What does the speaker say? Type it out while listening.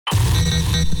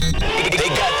They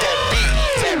got that beat,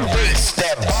 that bass,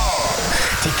 that bar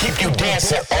to keep you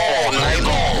dancing all night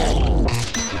long.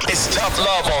 It's Tough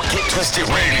Love on Get Twisted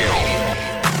Radio.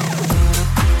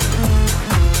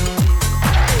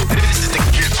 This is the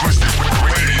Get Twisted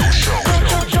Radio Show.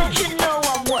 Don't you know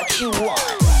I'm what you want?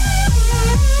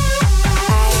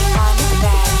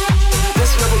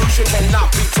 This revolution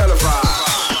cannot be televised.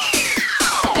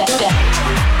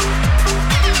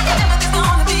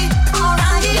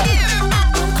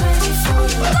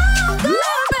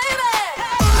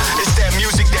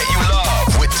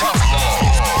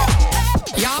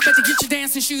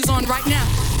 Shoes on right now.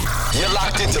 You're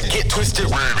locked into Get Twisted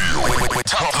Radio with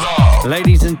Tough Love.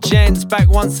 Ladies and gents, back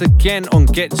once again on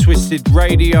Get Twisted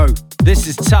Radio. This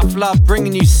is Tough Love,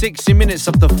 bringing you 60 minutes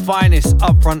of the finest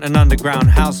upfront and underground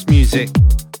house music.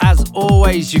 As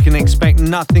always, you can expect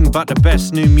nothing but the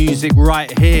best new music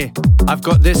right here. I've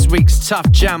got this week's Tough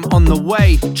Jam on the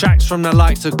way. Tracks from the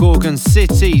likes of Gorgon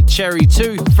City, Cherry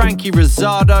Tooth, Franky,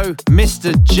 Rizardo,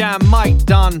 MistaJam, Mike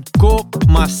Dunn, GAWP,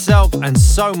 myself, and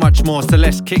so much more. So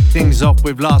let's kick things off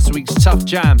with last week's Tough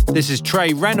Jam. This is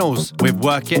Reynolds with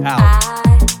Work It Out.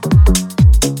 I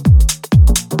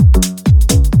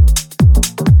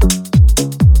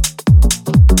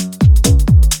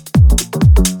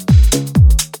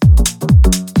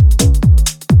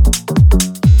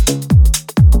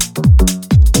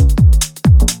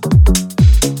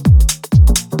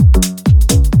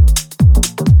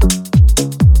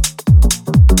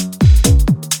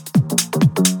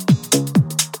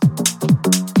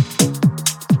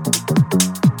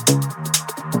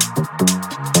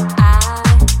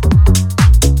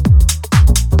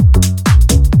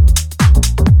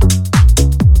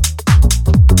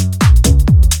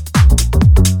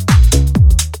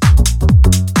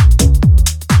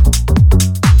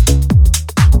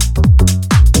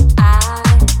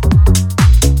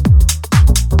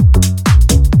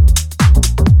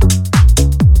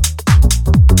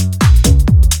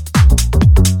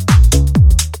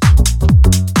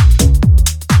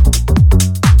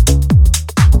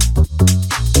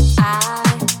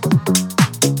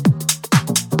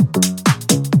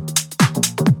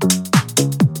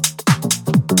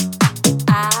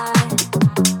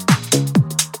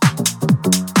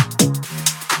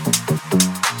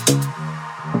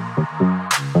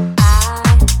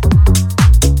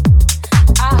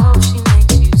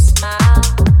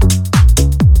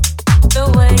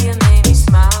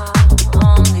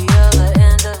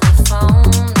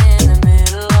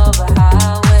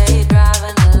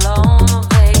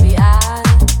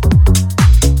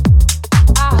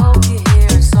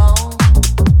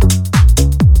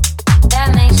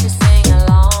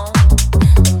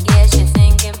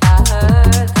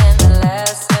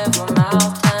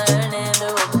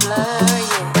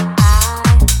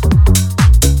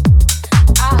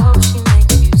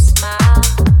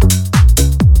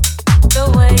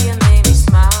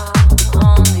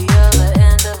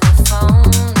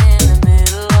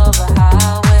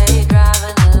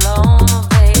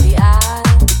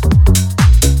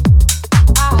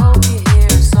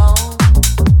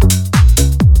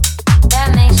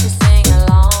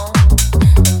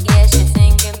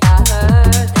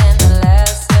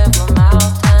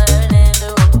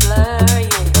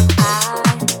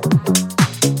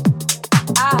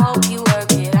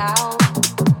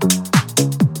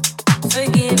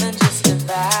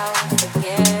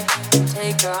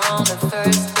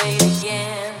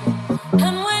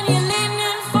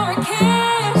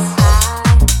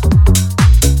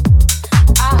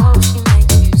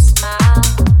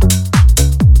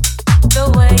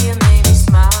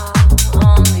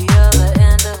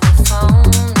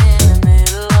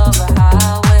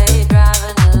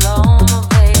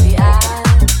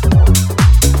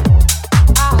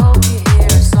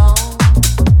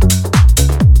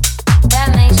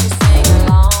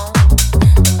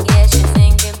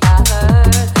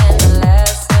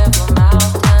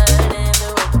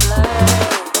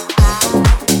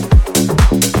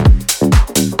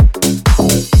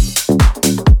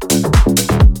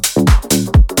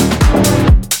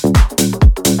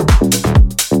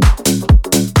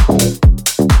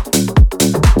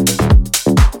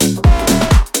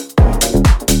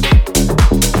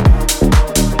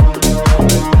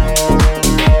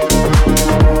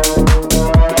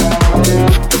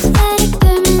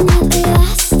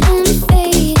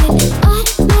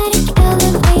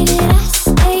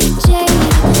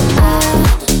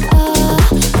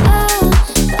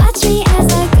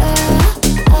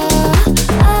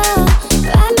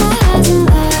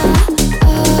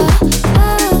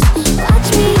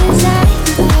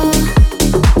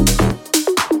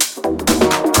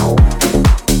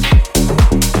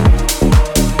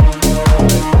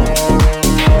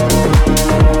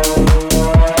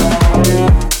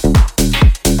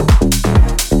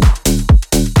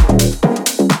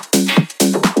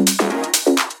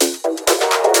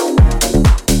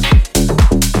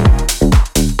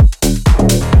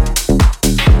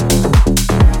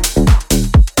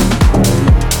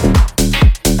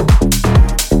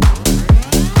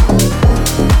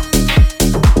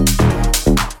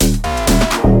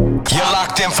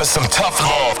in for some tough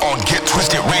love on Get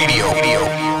Twisted Radio.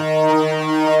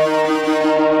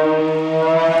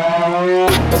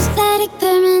 Aesthetic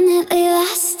permanently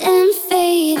lost and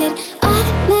faded.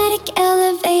 Automatic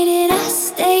elevated, I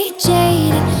stay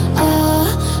jaded. Oh,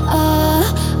 oh,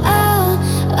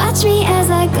 oh, watch me as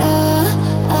I go.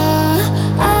 Oh,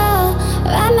 oh,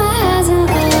 wrap my hands in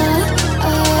love.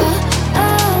 Oh,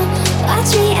 oh,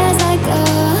 watch me as I go.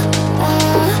 Oh,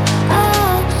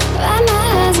 oh, wrap my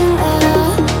hands in love.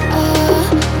 Oh,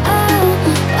 oh,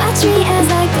 watch me as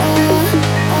I go.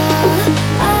 Oh,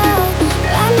 oh,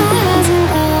 wrap my hands in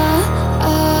love.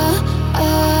 Oh,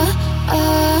 oh, oh,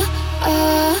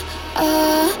 oh,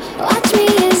 oh, watch me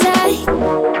as I.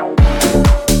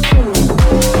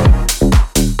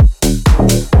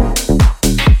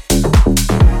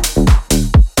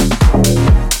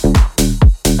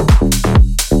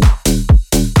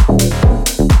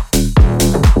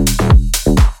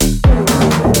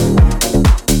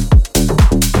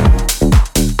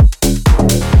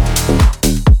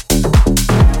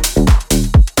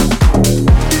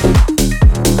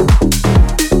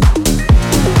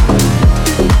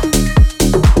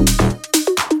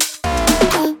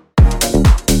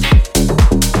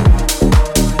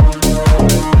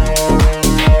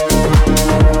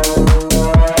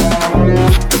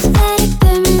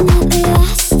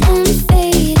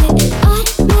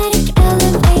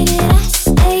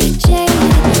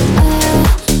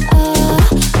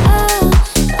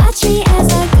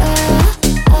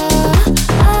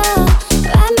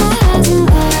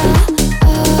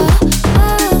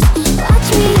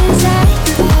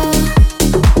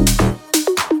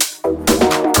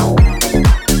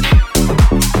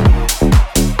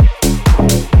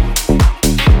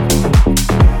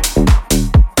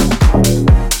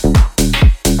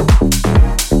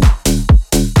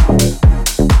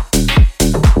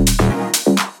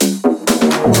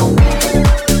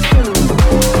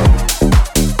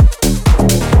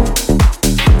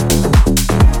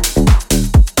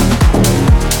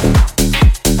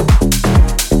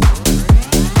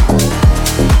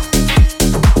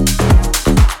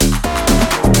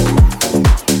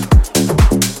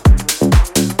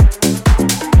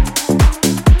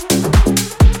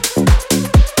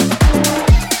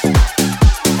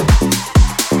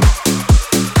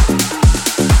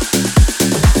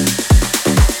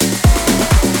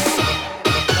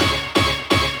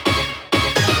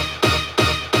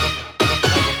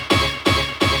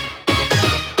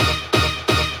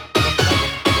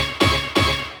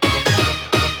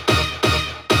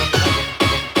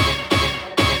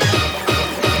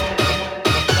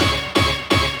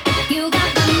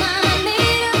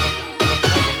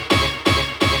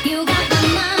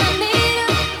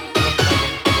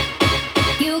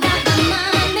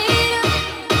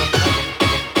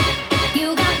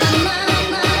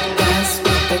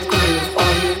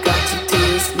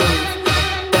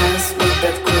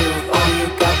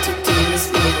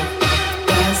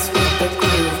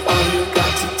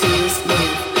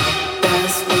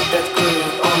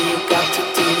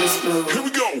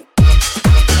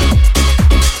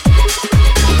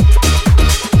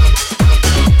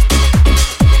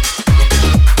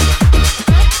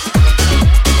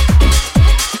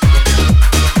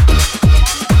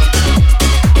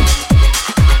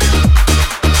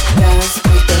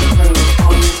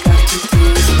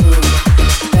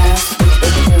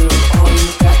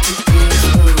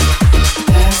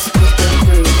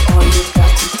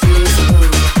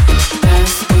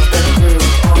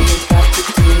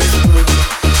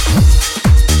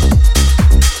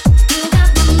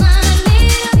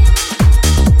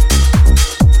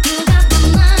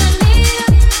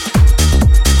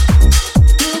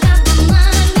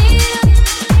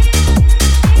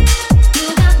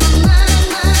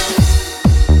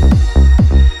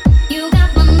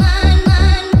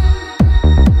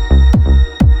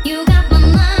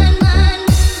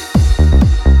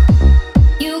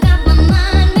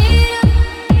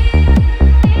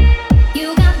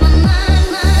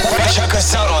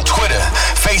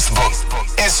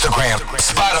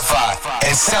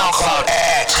 SoundCloud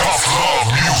at Tough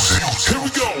Love Music. Here we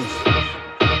go.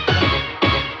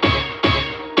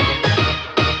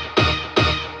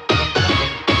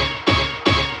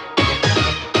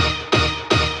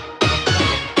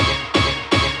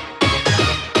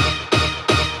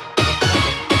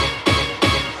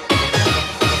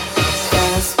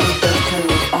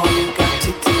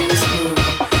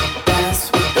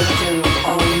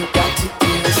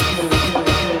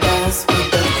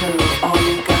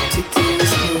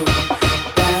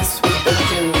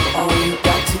 All you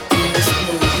got to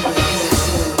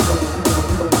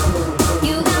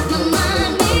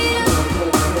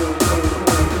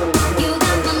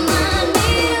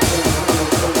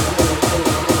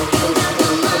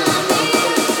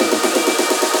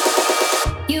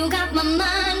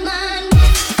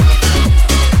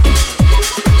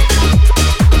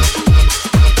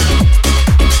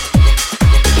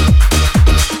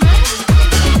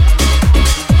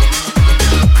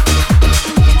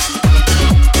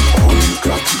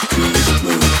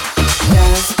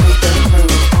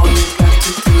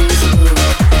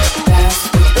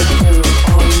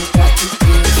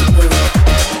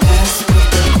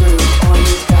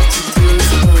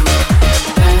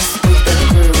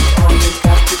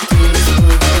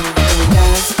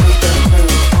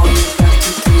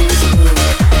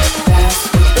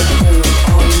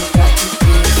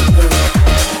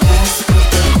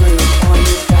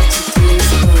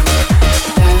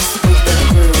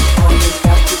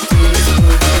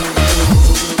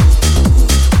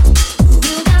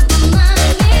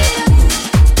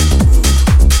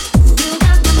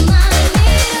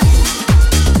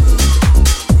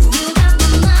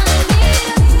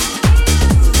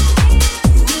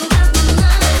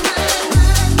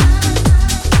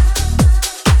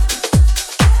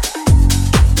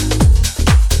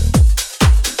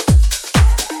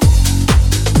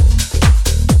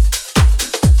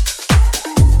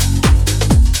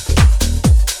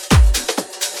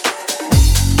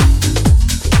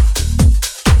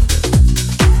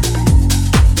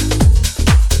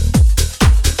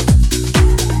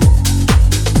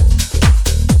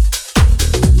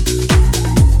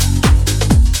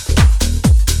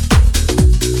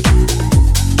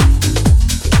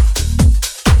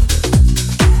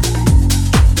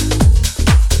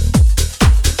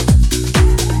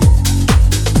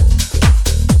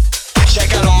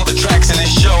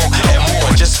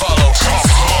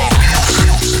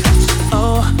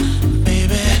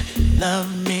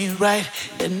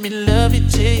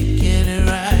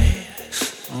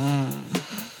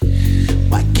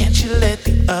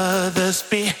others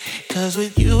be, 'cause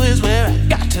with you is where I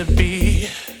got to be.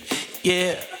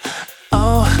 Yeah.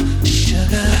 Oh,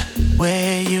 sugar,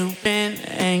 where you been?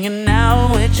 Hanging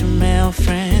out with your male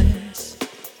friends.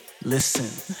 Listen,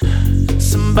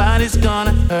 somebody's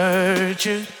gonna hurt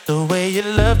you the way you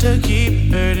love to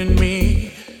keep hurting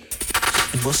me.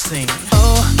 And we'll sing.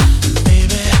 Oh,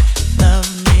 baby, love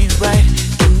me right.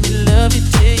 Let me love you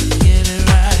till you get it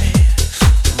right.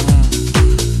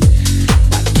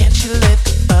 Why can't you let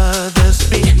the others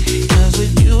be? 'Cause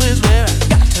with you is where I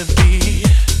got to be.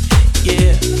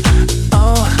 Yeah.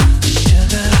 Oh,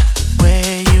 sugar,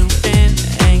 where you been?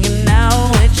 Hanging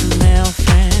out with your male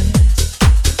friends.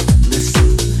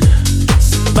 Listen,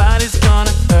 somebody's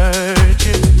gonna hurt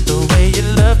you the way you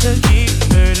love to keep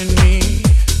hurting me.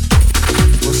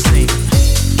 We'll sing.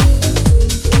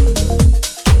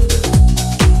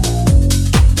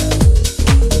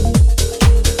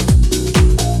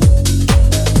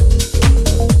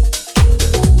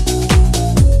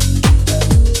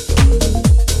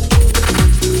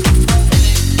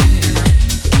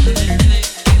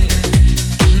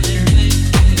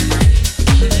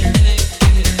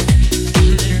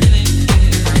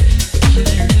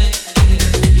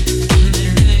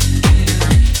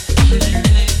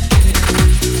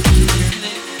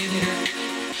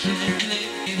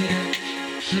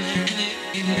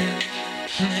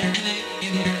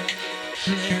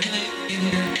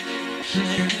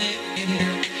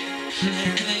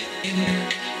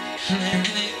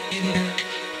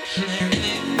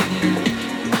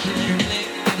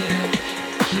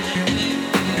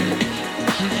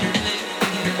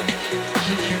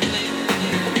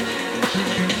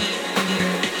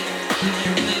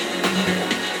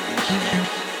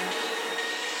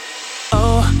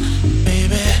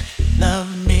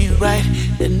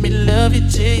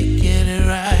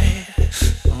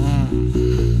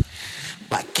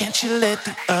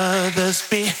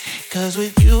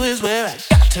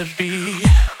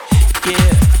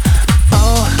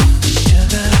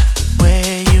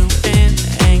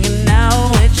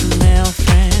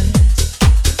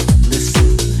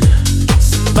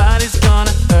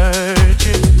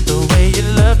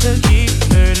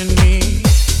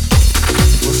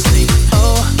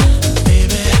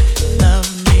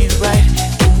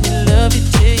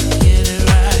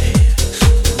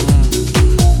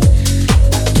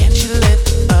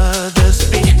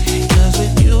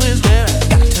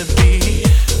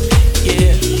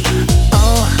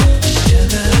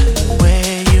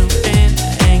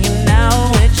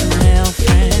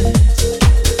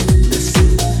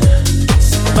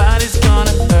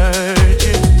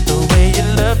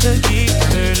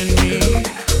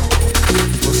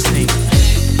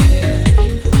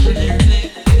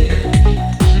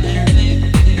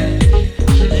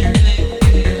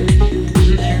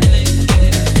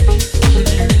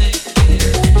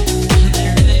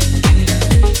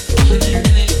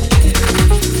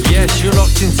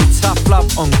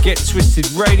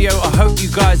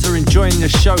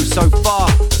 So far,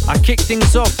 I kicked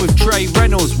things off with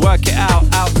Reynolds, Work It Out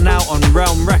now on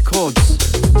Realm Records.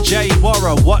 Jay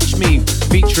Worra, Watch Me,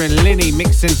 featuring Linney,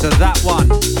 mixed into that one.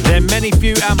 Then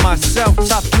ManyFew and myself,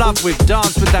 Tough Love with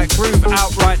Dance With That Groove,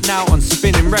 out right now on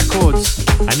Spinning Records.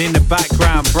 And in the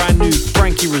background, brand new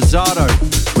Franky Rizardo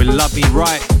with Love Me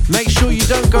Right. Make sure you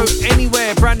don't go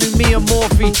anywhere, brand new Mia Moore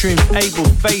featuring Able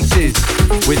Faces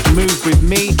with Move With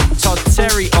Me. Todd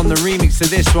Terry on the remix of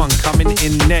this one coming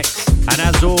in next. And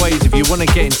as always, if you want to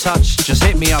get in touch, just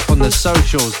hit me up on the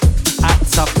socials at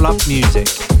Tough Love Music.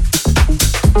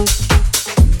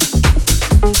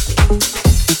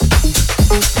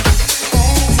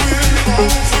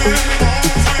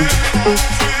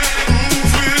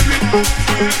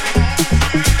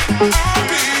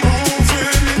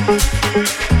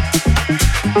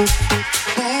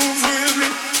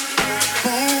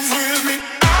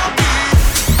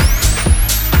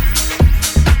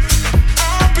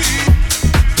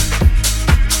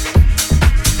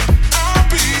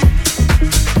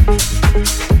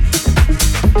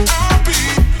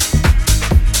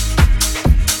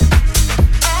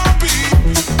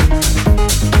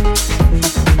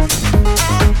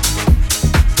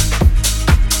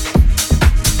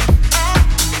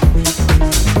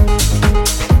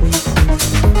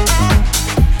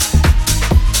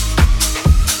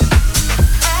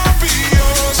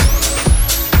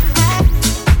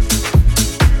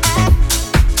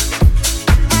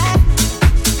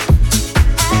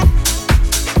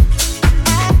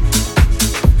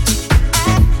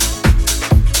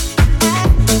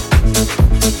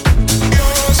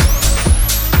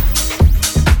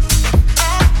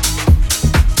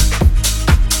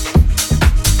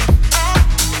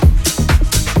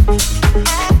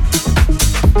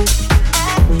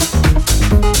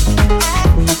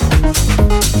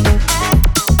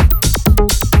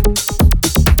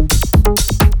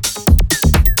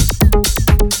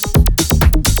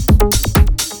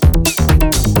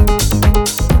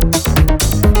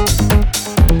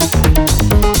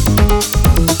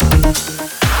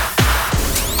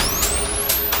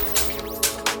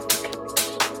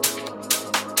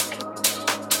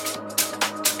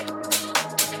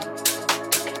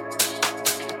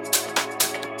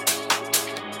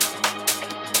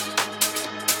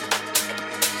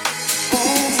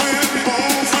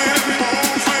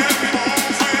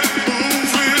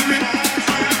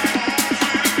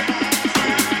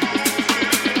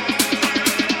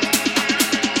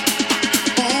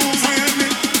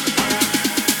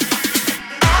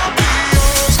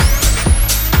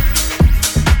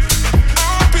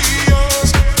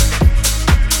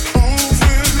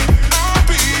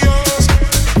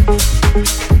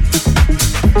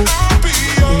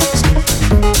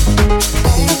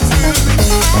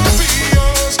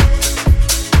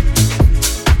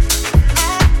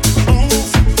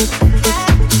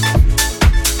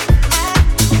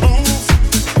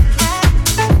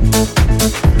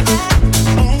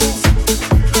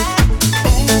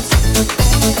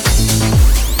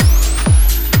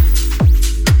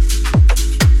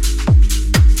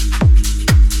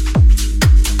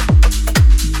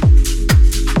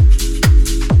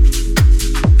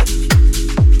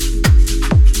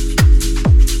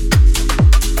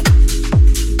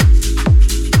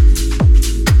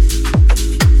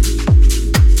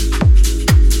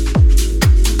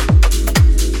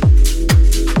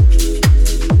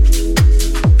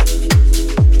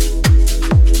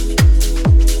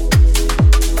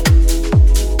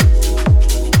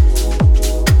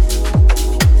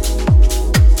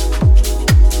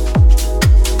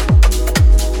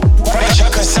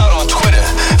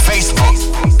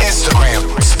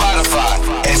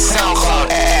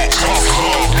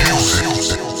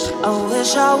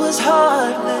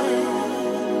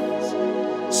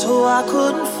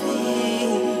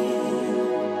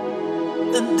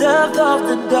 the depth of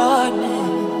the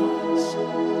darkness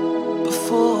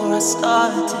before I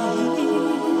start to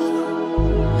heal.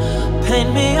 Paint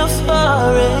me a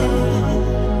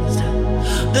forest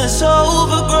that's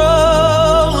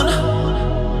overgrown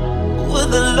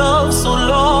with a love so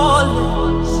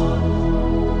lawless,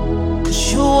 'cause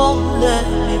you won't let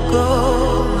me go.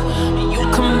 You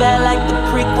come back like the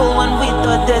prequel when we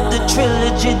thought that the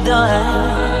trilogy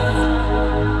done.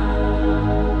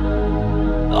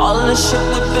 All the shit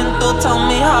we've been through, tell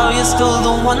me how you're still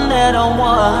the one that I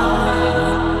want.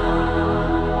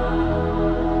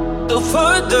 The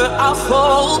further I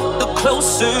fall, the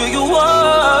closer you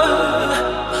are.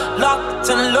 Locked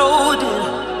and loaded,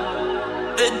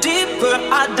 the deeper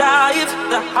I dive,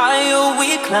 the higher we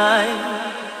climb.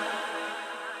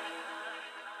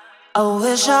 I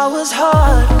wish I was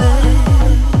heartless.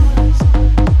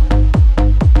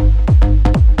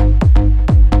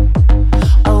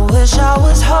 I wish I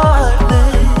was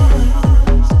heartless.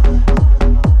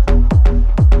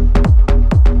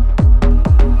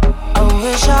 I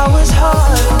wish I was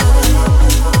heartless.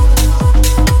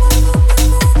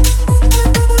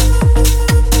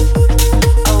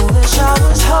 I wish I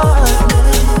was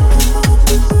heartless.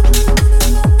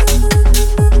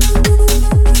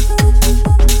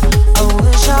 I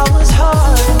wish I was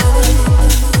heartless.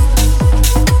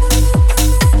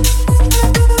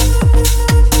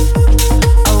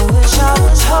 I wish I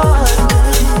was heartless.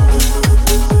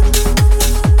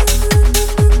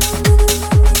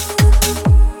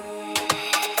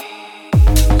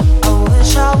 I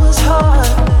wish I was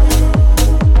heartless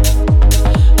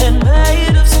and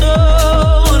made of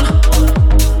stone.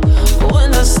 When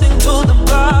I sink to the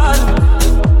bottom,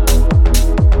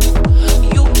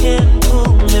 you can't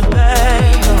pull me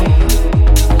back.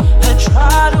 I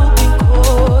try to be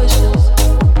cautious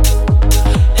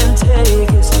and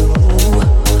take it slow.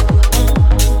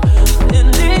 In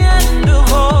the end of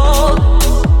all,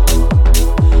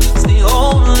 it's the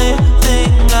only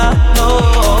thing I know.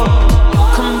 You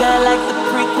come back like the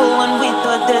prequel when we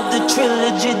thought that the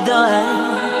trilogy done.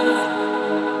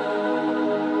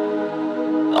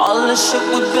 All the shit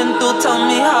we've been through, tell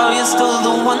me how you're still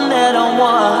the one that I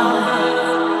want.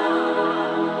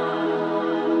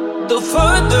 The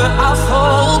further I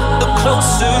fall, the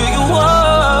closer you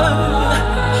are.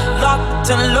 Locked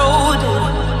and loaded,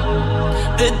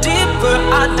 the deeper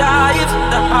I dive,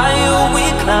 the higher we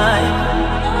climb.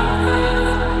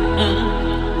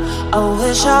 I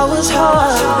wish I was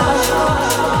heartless.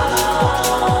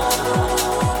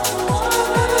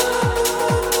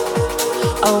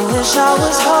 I wish I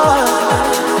was heartless.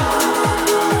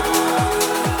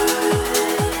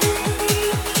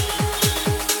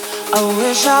 I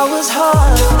wish I was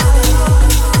heartless.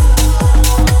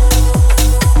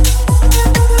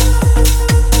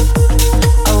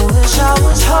 I wish I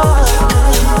was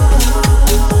heartless.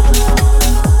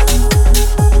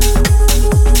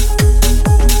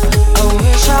 I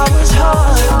wish I was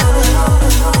heartless.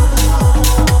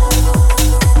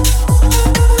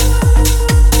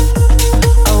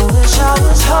 I wish I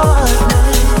was heartless.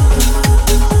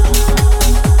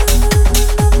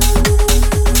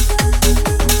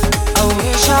 I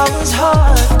wish I was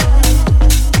heartless.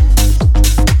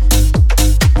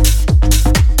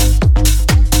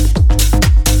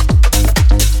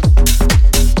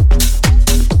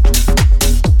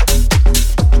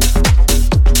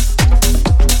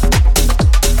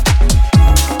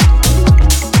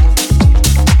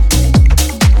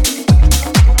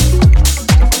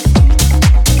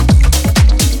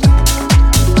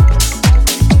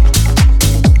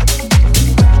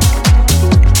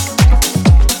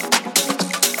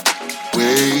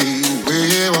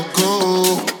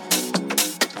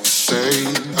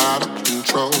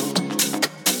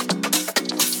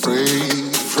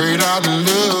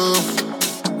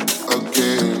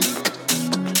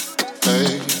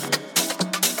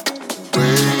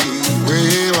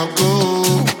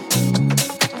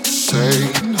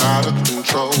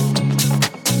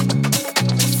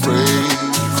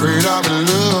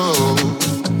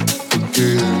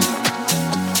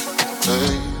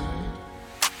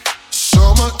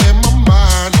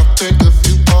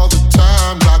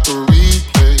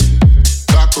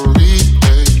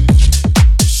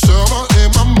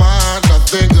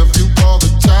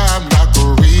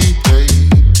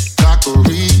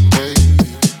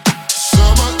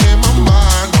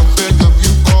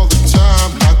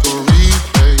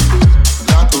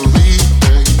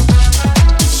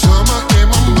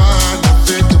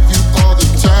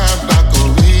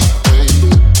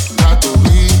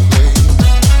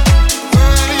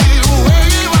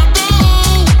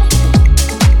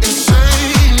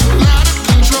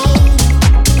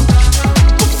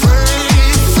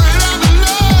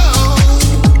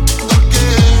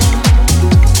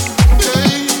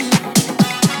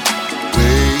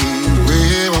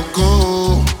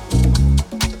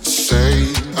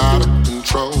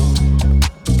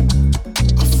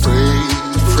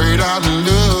 I'm in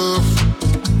love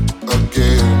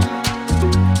again.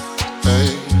 Hey,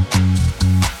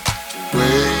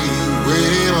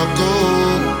 where I go,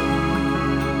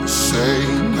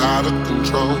 saying out of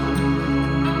control.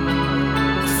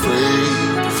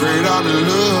 Afraid I'm in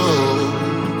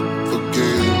love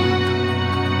again.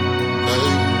 Hey,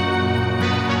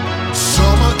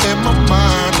 summer in my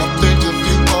mind, I think of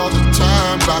you all the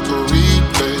time, like a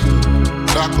replay,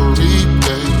 like a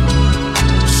replay.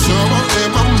 Summer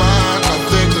in my mind, I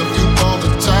think of you all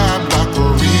the time, like a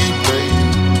replay,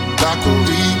 like a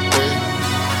replay.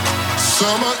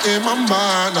 Summer in my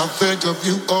mind, I think of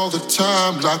you all the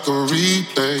time, like a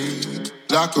replay,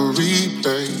 like a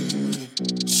replay.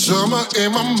 Summer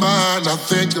in my mind, I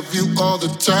think of you all the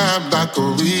time, like a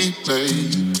replay,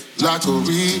 like a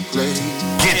replay.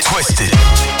 Get twisted.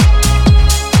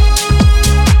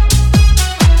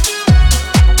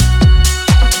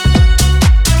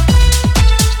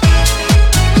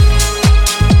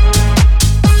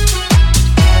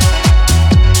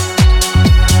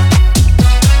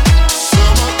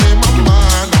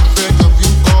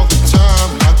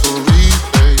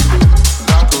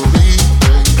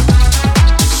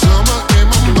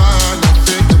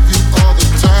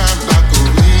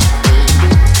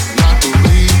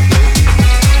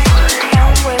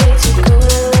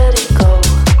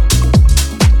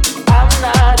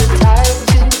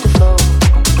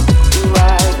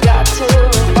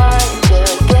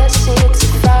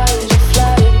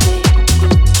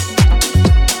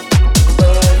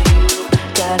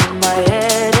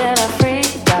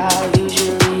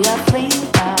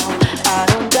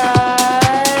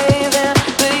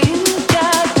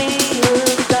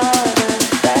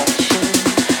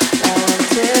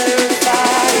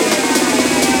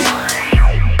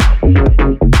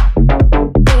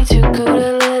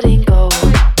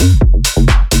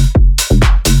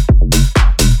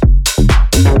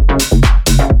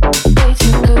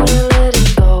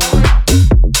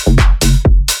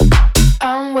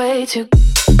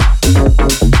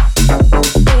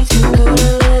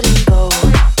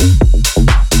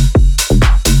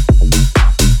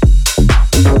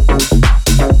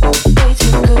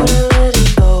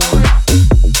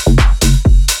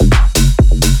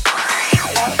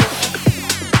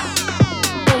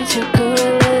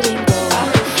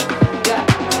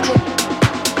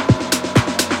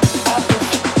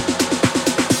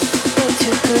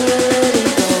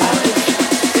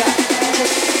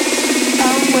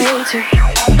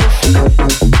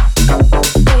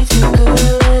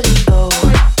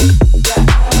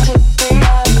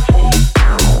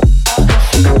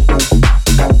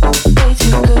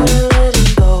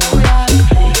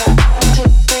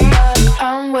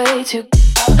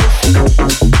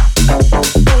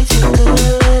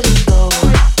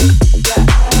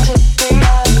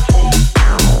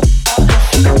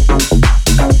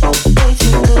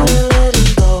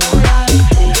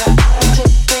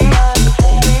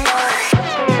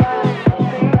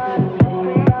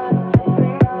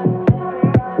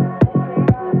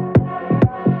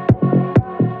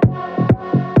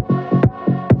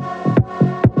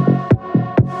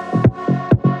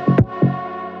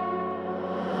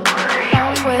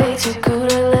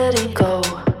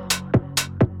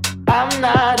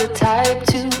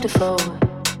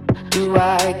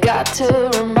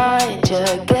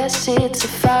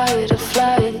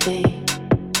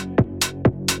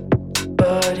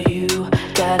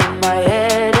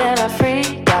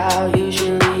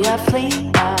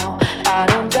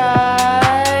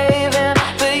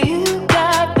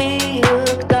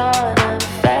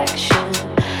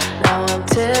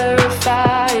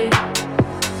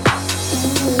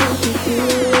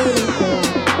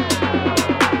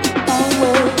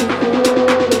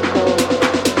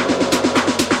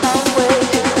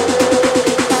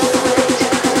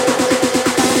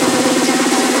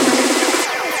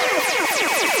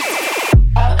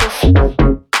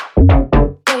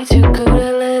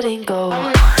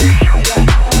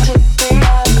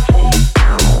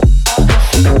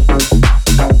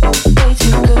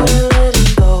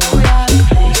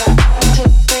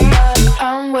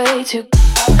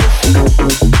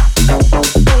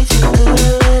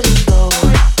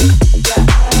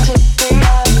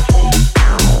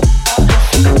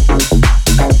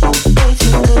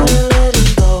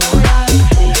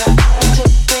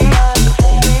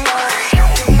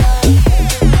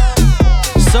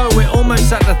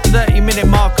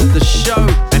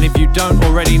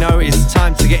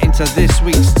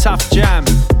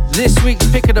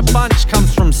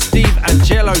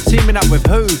 Angello teaming up with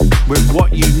Who with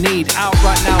What You Need, out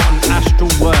right now on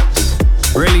Astralwerks.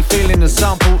 Really feeling the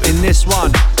sample in this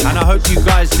one, and I hope you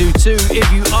guys do too.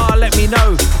 If you are, let me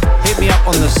know. Hit me up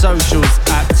on the socials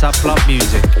at Tough Love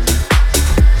Music.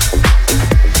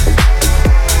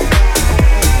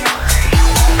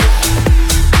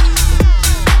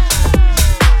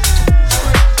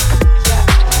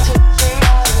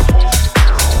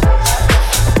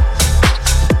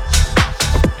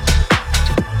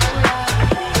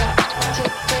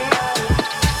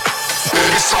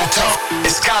 It's so tough,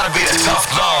 it's gotta be the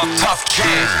tough love, tough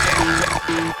jam.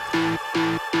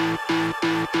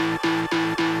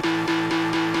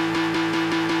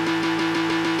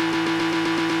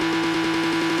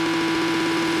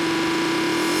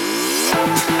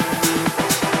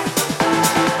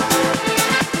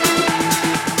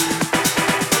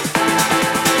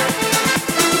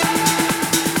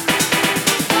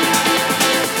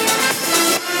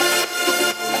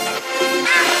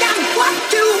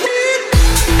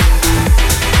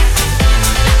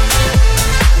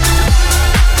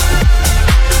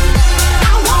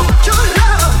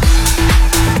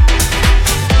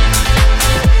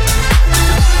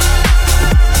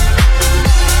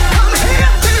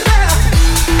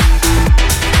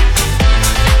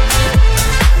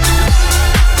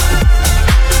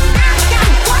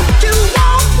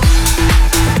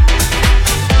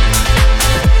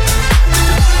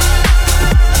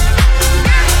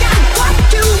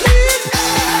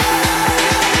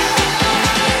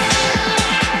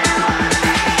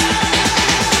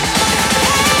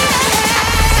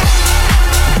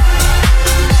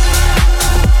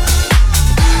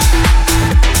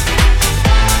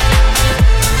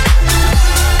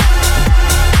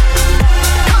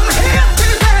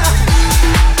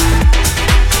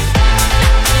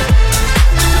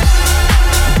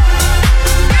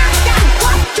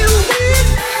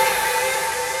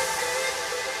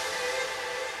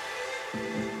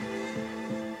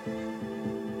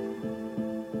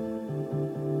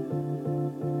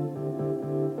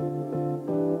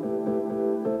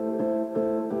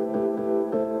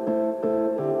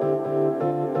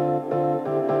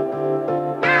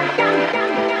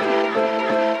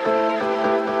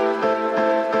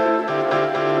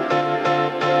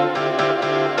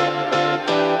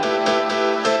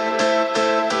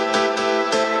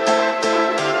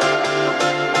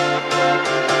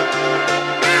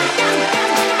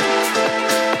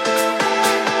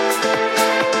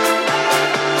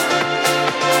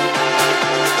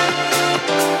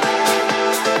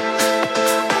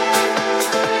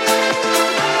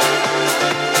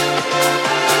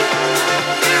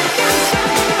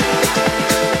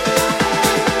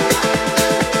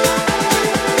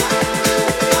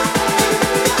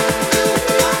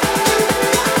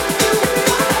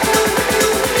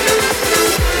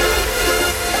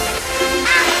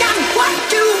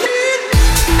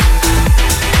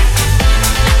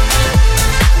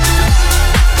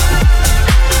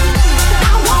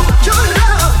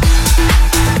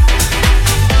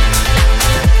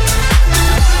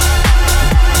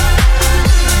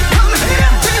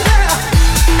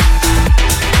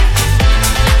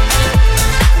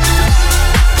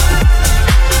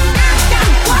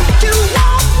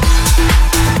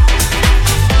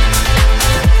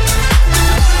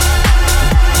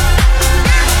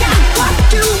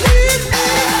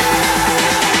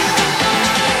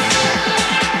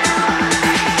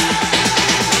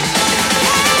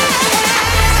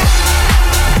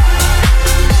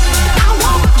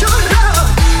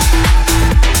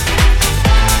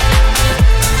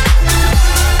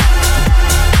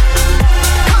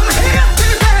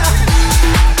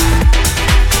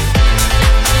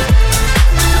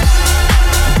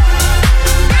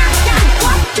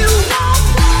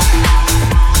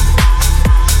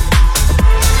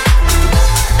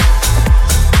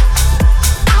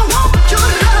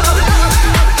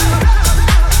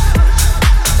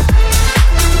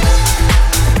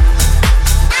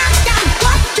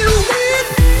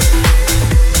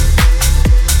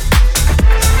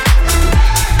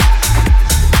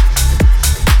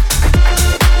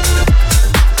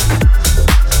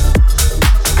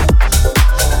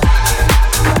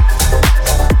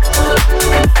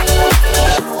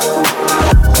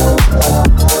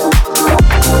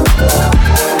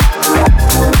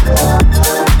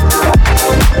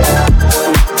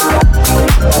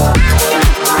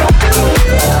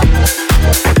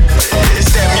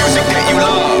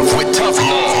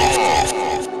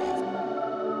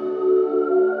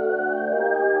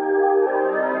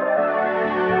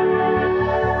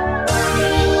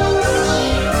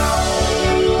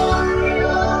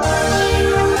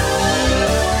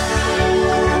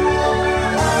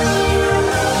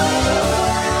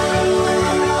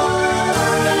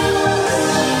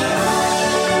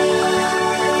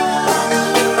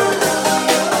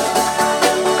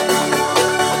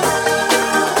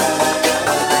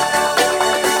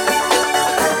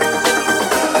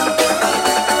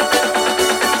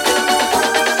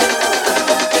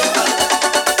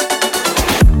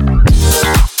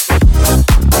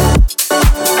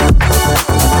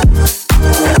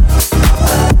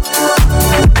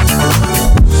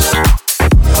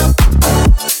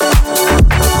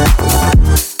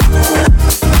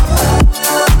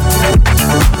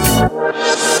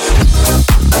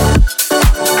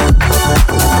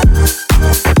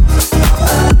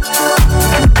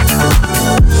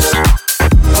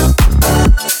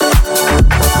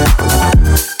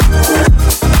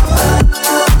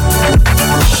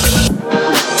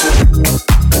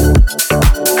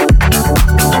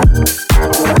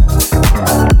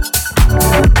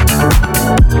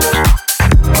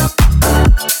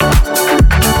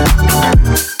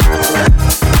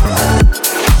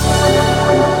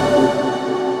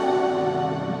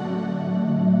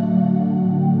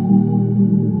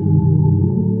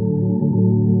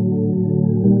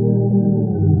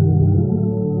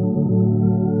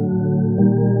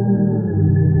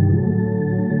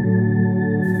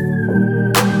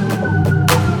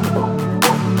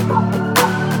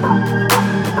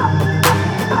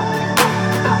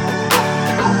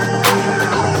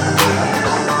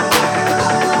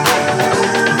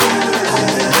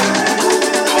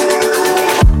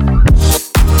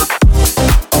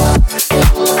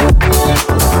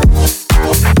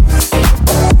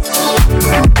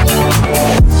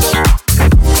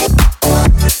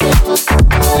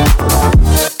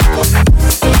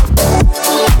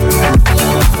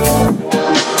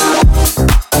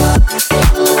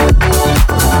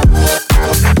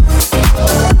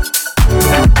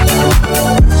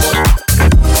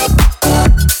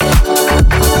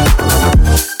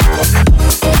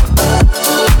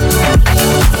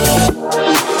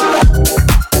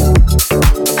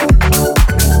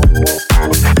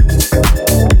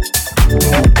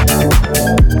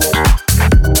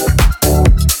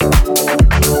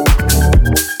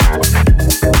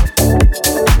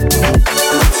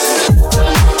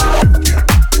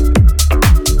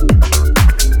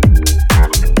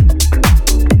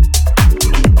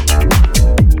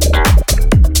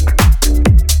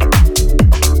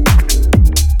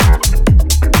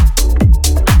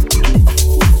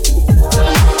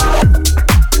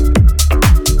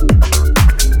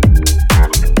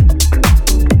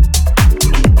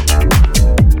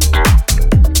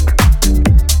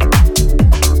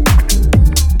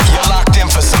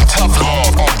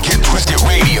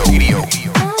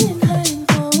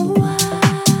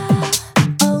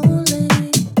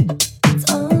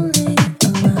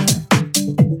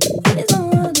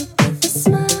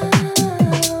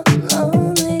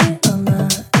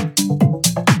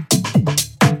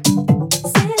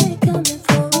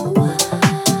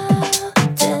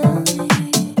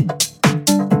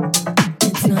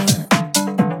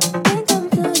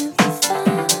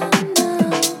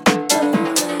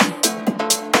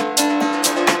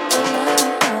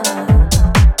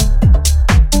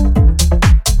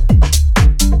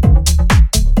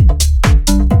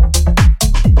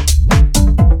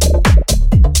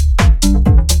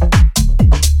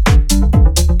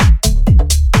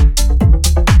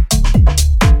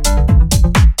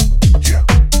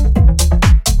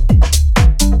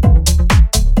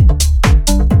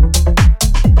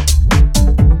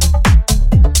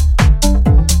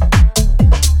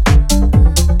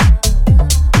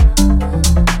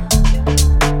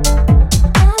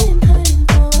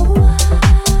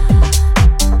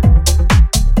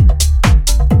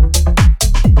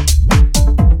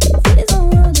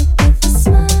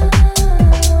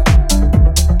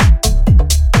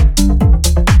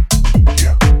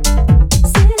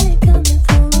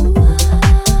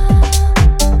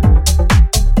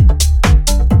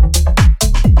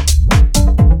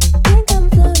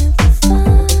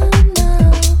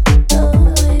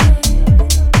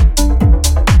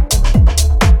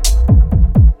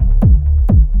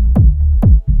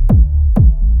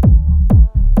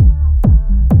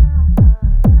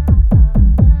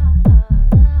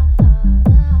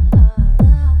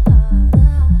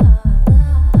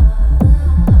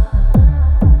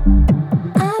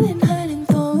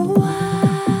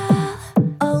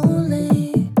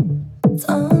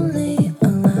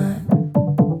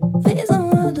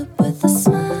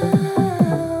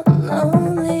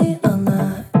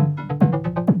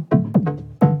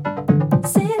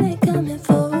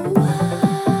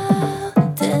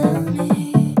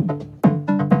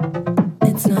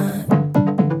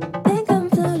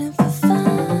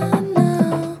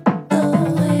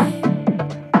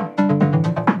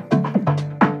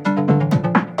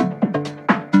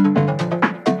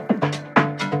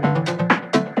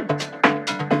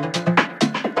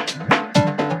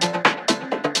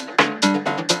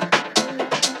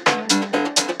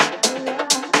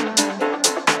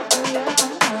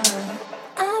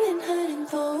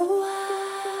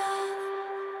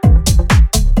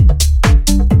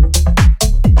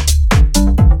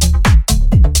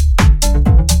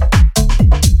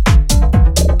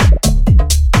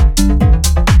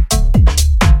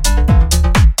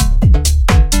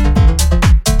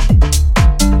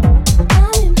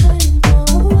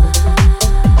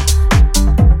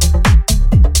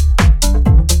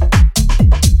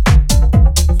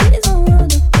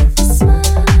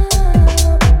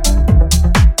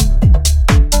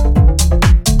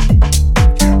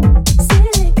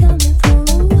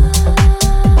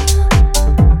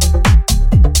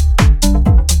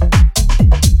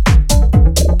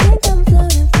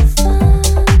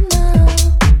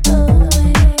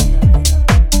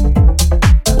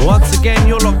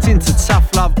 locked into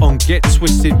Tough Love on Get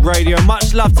Twisted Radio.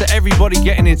 Much love to everybody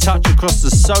getting in touch across the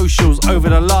socials over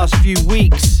the last few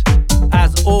weeks.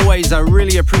 As always, I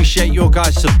really appreciate your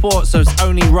guys' support, so it's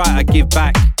only right I give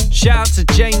back. Shout out to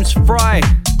James Fry,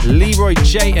 Leroy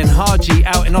J and Haji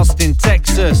out in Austin,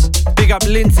 Texas. Big up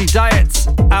Lindsay Diets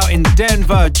out in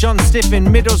Denver, John Stiff in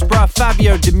Middlesbrough,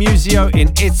 Fabio DiMuzio in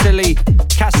Italy,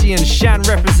 Cassie and Shan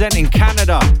representing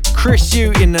Canada, Chris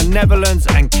Yu in the Netherlands,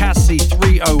 and Cassie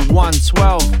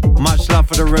 30112. Much love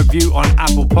for the review on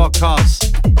Apple Podcasts.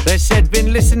 They said,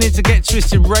 been listening to Get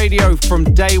Twisted Radio from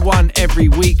day one every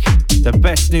week. The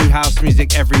best new house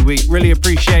music every week. Really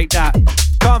appreciate that.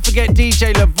 Can't forget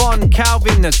DJ Levon,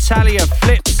 Calvin, Natalia,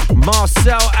 Flips,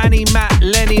 Marcel, Annie, Matt,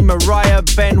 Lenny, Mariah,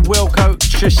 Ben, Wilco,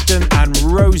 Tristan and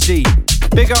Rosie.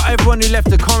 Big up everyone who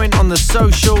left a comment on the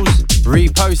socials,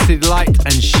 reposted, liked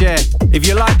and shared. If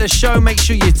you like the show, make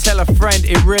sure you tell a friend.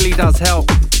 It really does help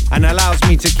and allows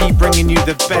me to keep bringing you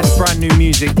the best brand new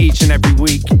music each and every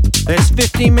week. There's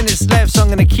 15 minutes left, so I'm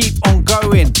going to keep on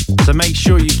going. So make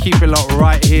sure you keep it locked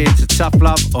right here to Tough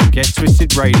Love on Get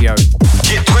Twisted Radio.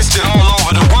 Get twisted all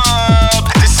over the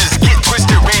world. This is Get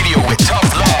Twisted Radio with Tough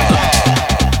Love.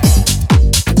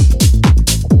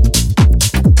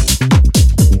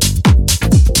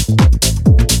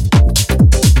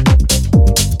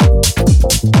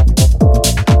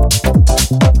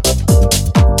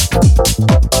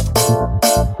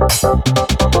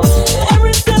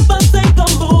 Every step I take,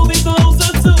 I'm moving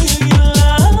closer to you.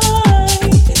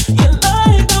 You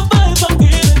like the vibes I'm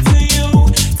giving to you.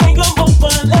 Take a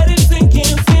moment, let it sink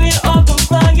in, feel it all go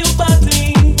round your body.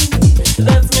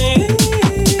 That's me.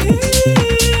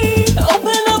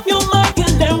 Open up your mind,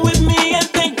 connect with me, and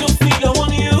think you'll see. I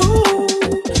want you.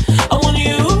 I want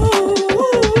you.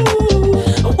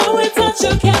 When we touch,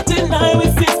 you can't deny. We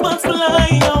 6 months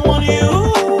flying. I want you.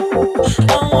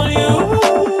 I want you.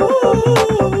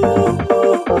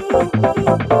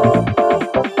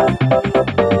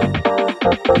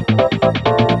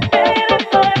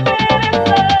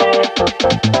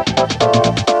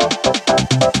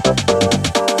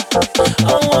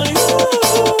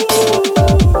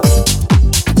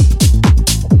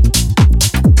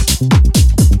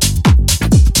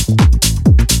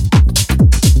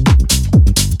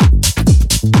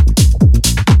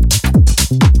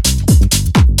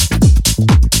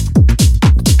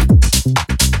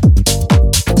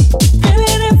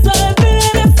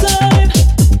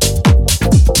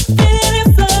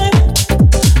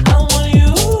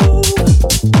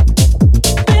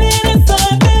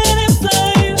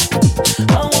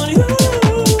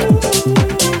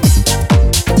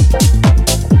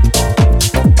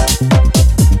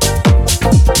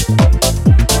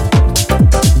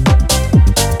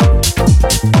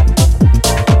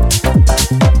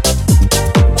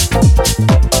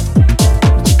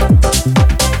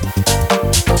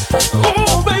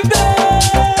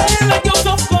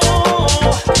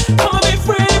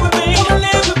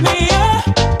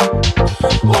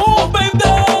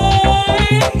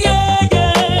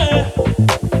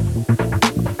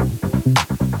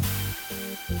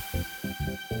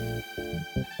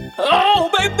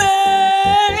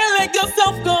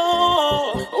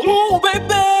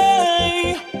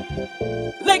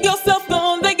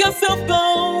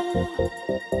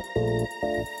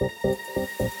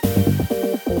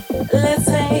 Let's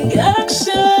take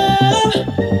action,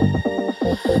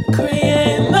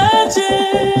 create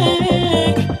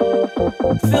magic,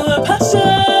 feel the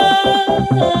passion.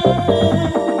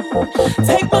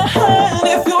 Take my hand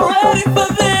if you're ready for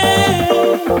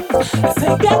this. Let's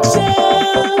take action,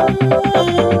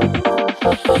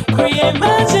 create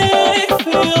magic,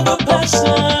 feel the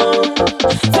passion.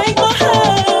 Take my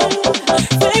hand,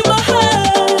 take my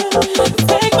hand,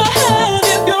 take my hand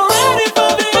if you're ready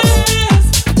for this.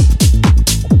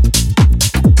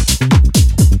 Take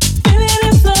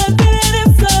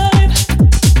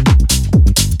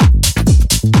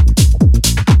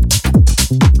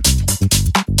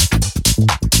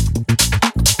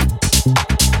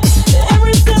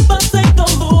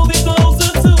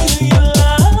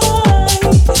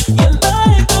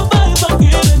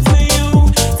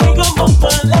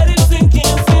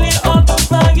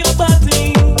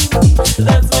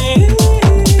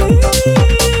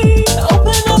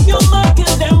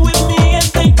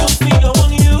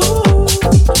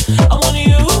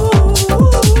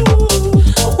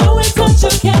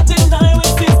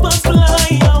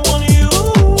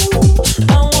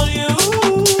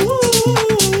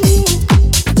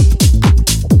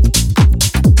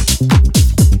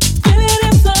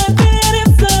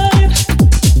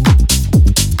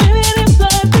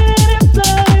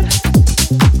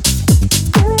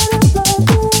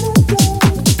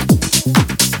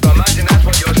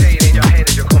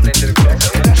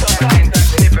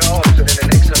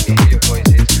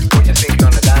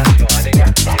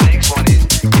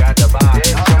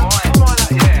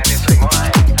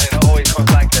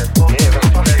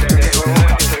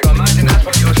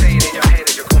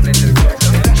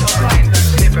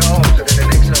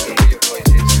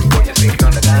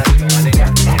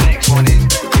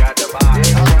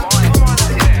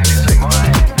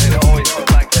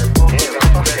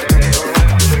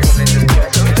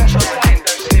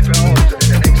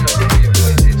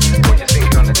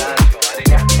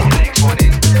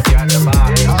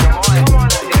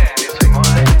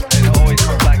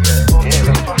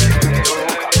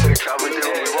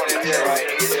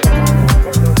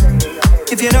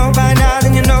If you know by now,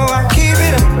 then you know I keep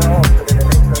it up.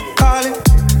 Calling,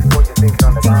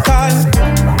 and calling.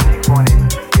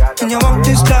 And you want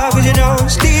this love, cause you know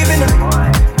it's deep enough.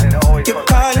 You're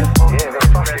calling,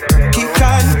 keep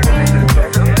calling.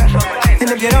 And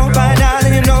if you know by now,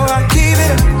 then you know I keep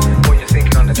it up.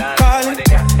 Calling,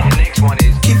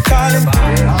 keep calling.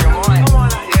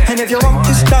 And if you want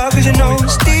this love, cause you know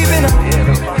it's deep enough.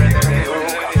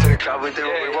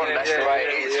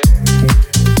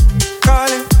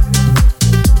 Calling,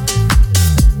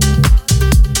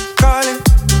 calling,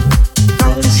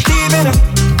 it's deep enough.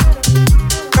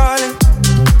 Calling,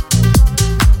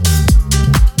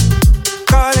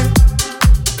 calling.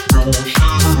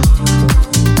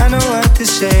 I know what to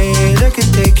say, look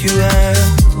and take you out.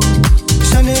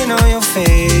 Something on your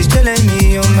face, telling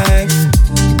me you're mad.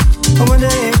 I wonder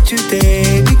if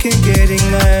today we can get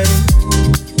ignited.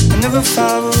 I'm never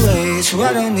far away, so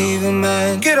I don't even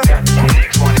mind. Get up,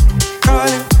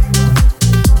 calling,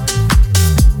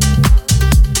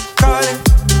 calling.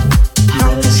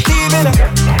 It's deep enough.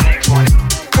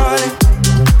 Calling,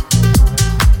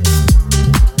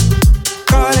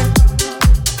 calling.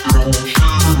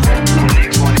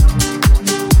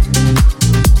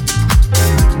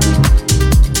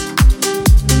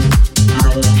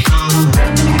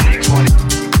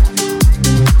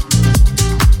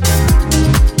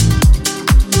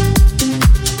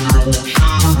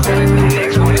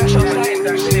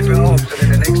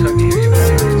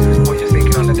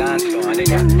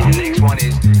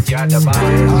 You're at the bar,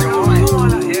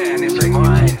 yeah, and it's like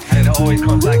mine, and it always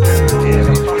comes like that.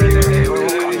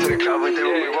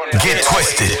 Get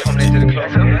twisted.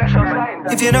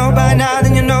 If you know by now,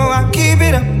 then you know I keep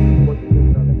it up.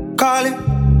 Calling,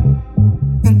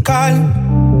 and calling.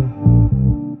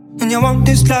 And you want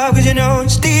this love, cause you know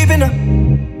it's deep enough.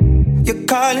 You're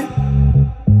calling,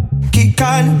 keep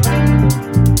calling.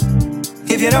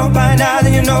 If you know by now,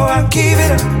 then you know I keep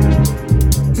it up.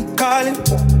 You're calling,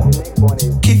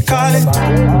 keep calling.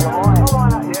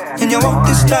 And you want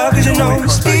this love, cause you know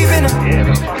it's deep enough.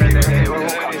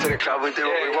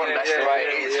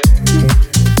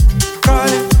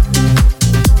 Calling,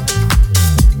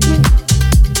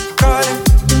 calling.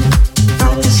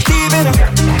 It's deep enough.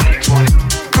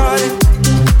 Calling,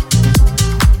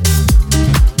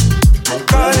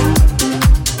 calling.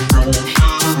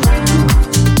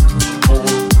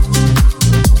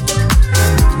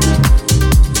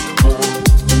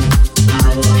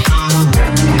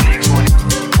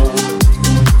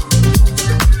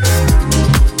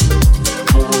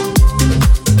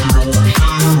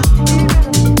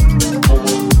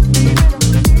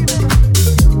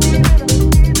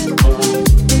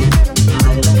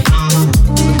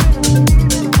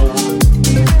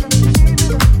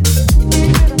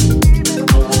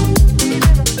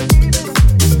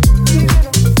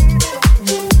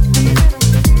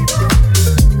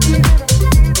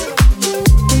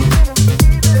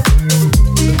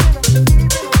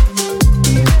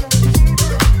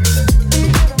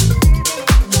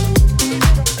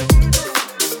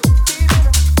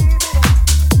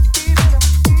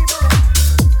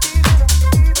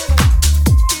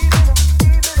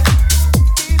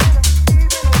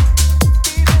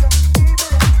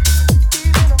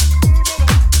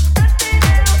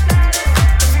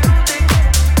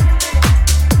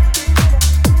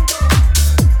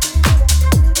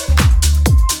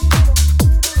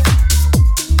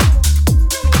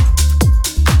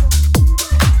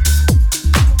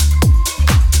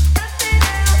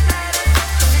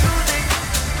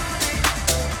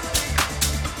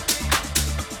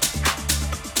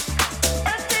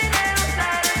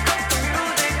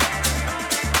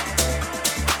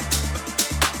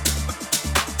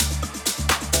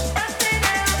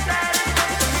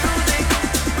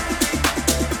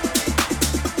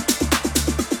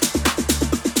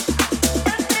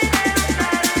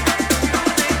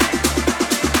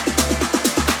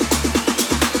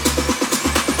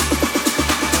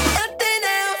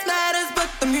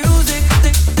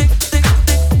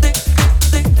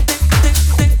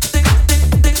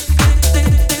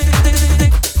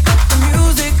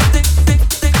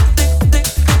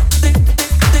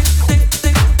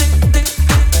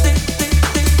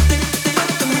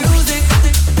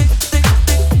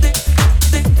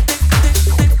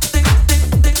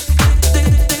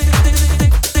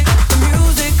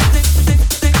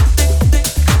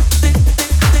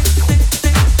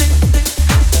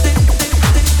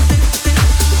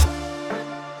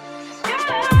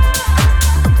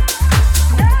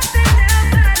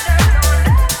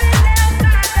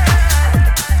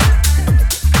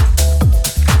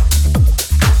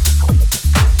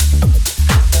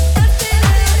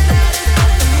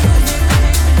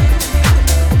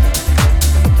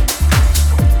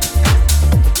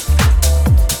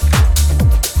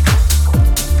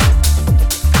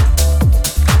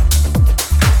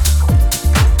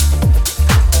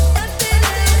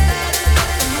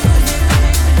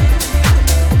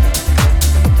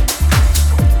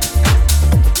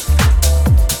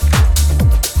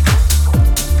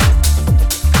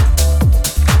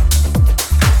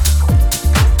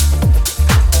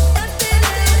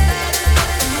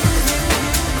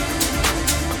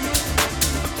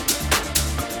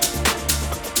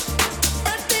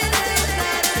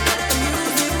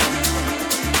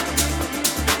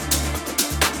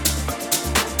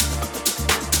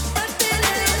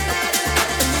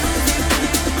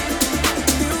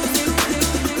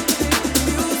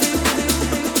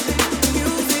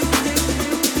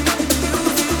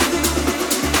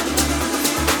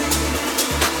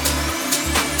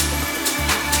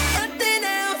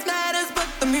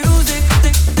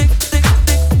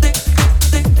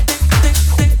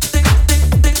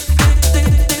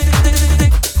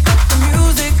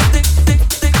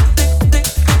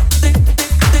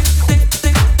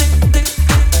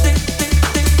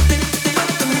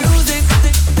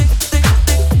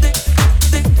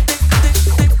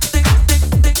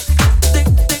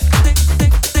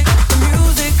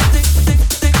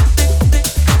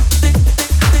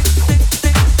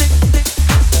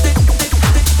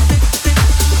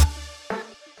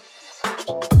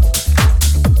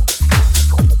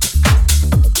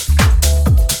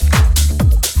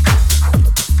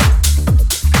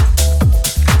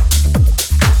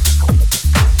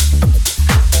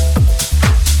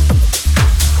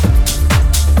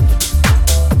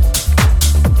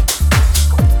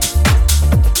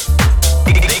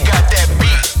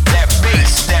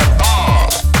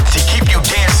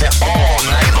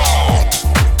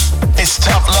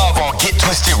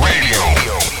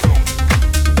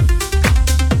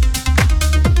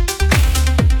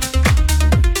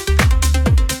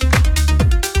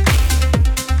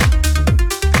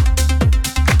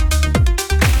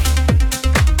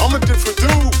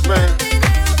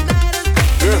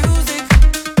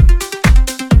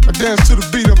 dance to the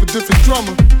beat of a different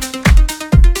drummer.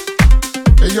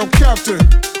 Hey, yo, Captain.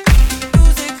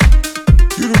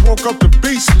 You done woke up the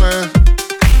beast, man.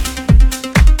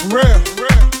 Real.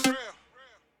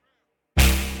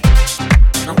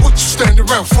 Now what you standing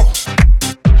around for?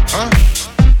 Huh?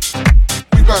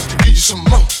 We about to give you some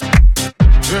more.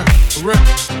 Yeah, for real.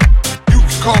 You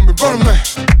can call me Brother Man.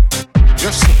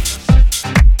 Yes, sir.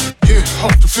 Yeah,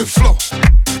 off the 5th floor.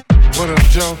 What up,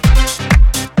 Joe?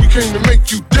 We came to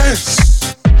make you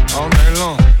dance all night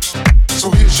long.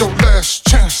 So here's your last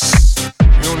chance.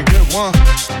 You only get one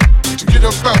to get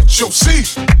up out your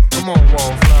seat. Come on,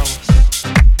 Wallflowers.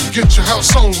 Get your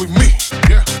house on with me.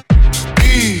 Yeah.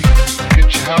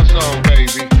 Get your house on,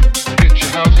 baby. Get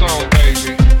your house on,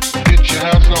 baby. Get your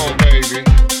house on, baby.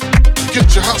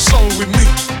 Get your house on with me.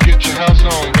 Get your house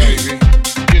on, baby.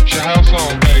 Get your house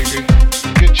on, baby.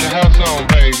 Get your house on,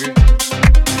 baby.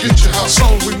 Get your house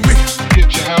on with me.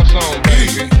 Get your house on,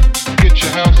 baby. Get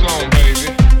your house on, baby.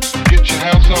 Get your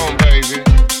house on, baby.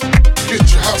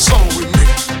 Get your house on with me.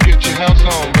 Get your house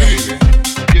on, baby.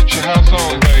 Get your house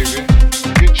on, baby.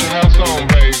 Get your house on,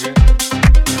 baby.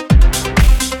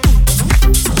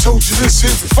 I told you this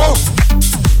here before.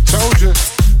 Told you.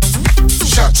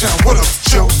 Shot-town, what up,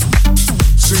 Joe?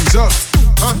 Sings up.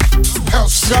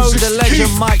 So the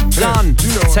legend Mike Dunn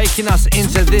taking us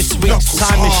into this week's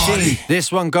Time Machine.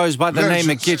 This one goes by the name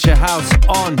of Get Your House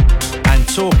On. And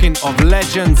talking of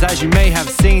legends, as you may have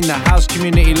seen, the house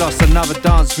community lost another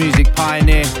dance music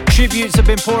pioneer. Tributes have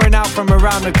been pouring out from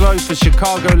around the globe for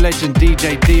Chicago legend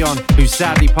DJ Deeon, who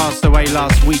sadly passed away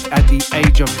last week at the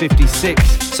age of 56.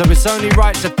 So it's only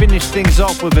right to finish things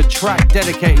off with a track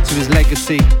dedicated to his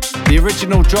legacy. The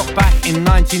original dropped back in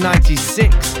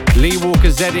 1996. Lee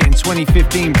Walker's edit in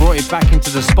 2015 brought it back into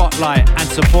the spotlight, and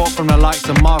support from the likes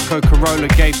of Marco Carola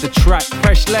gave the track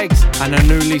fresh legs and a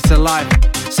new lease of life.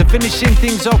 So finishing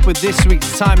things off with this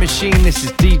week's Time Machine, this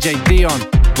is DJ Deeon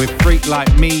with Freak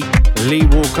Like Me, Lee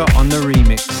Walker on the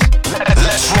remix.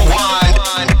 Let's rewind.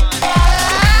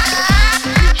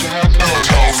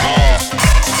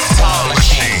 Time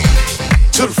Machine.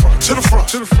 To the front, to the front,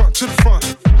 to the front, to the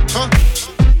front. Huh?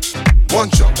 One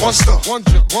jump, one stump, one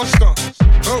jump, one stump.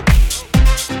 Oh.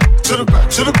 To the back,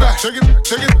 to the back. Take it back,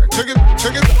 take it back, take it back,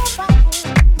 take it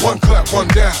back. One clap, one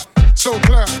down. So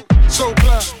clap, so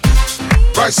clap.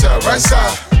 Right side, right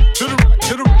side. To the right,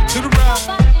 to the right, to the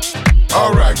right.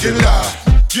 All right, get live,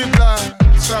 get live.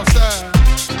 South side,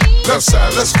 left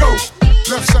side, let's go.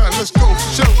 Left side, let's go for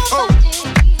sure. Oh,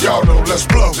 y'all know, let's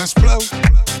blow, let's blow.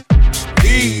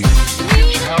 E.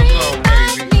 Get your house on,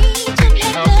 baby. Get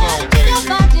your house on, baby.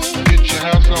 Get your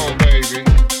house on, baby.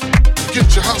 Get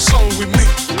your house on with me.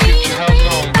 Get your house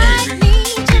on, baby.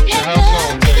 Get your house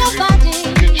on, baby.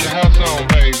 Get your house on,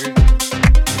 baby.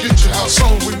 Get your house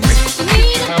on with me. Get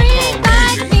your house on,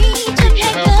 baby. Get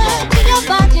your house on,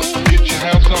 baby. Get your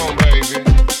house on, baby.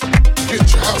 Get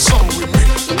your house on with me.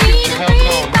 Get your house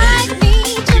on, baby.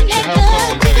 Get your house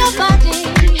on, baby.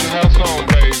 Get your house on,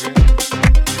 baby.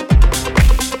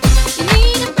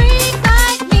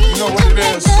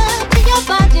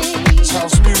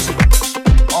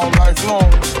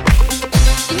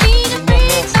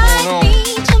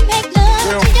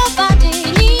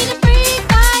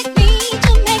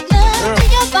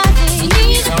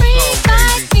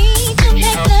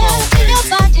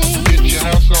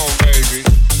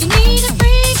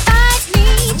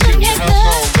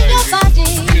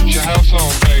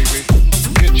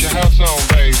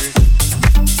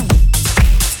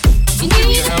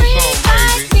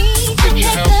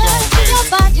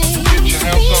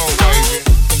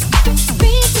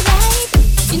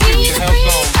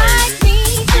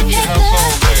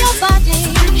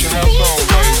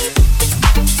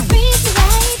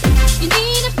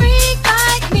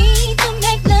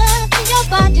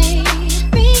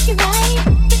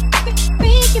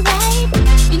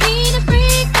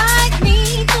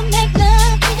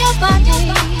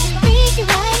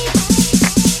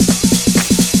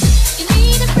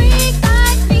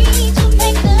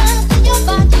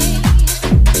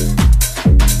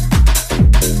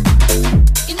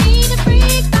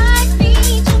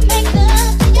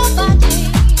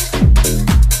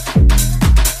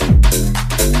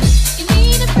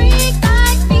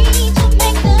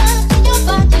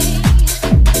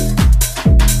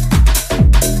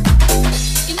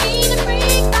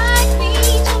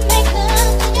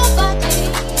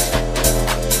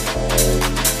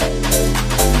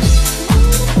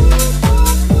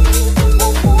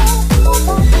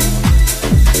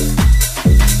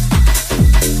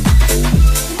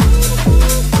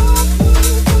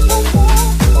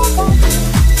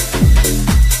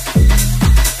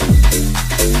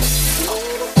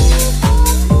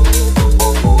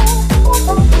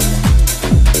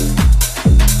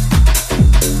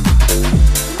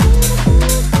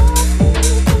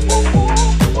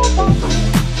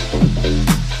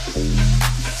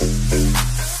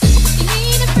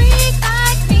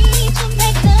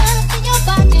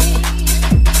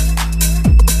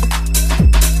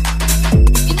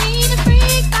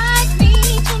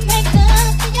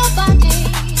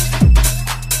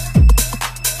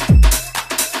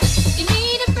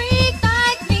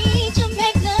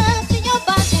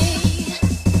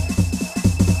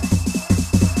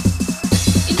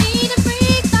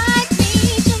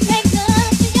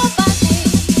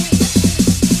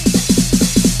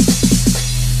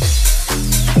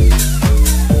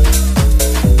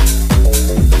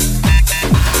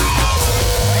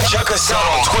 us out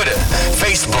on Twitter,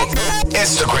 Facebook,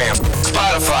 Instagram,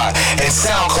 Spotify, and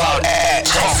SoundCloud at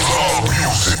Tough Love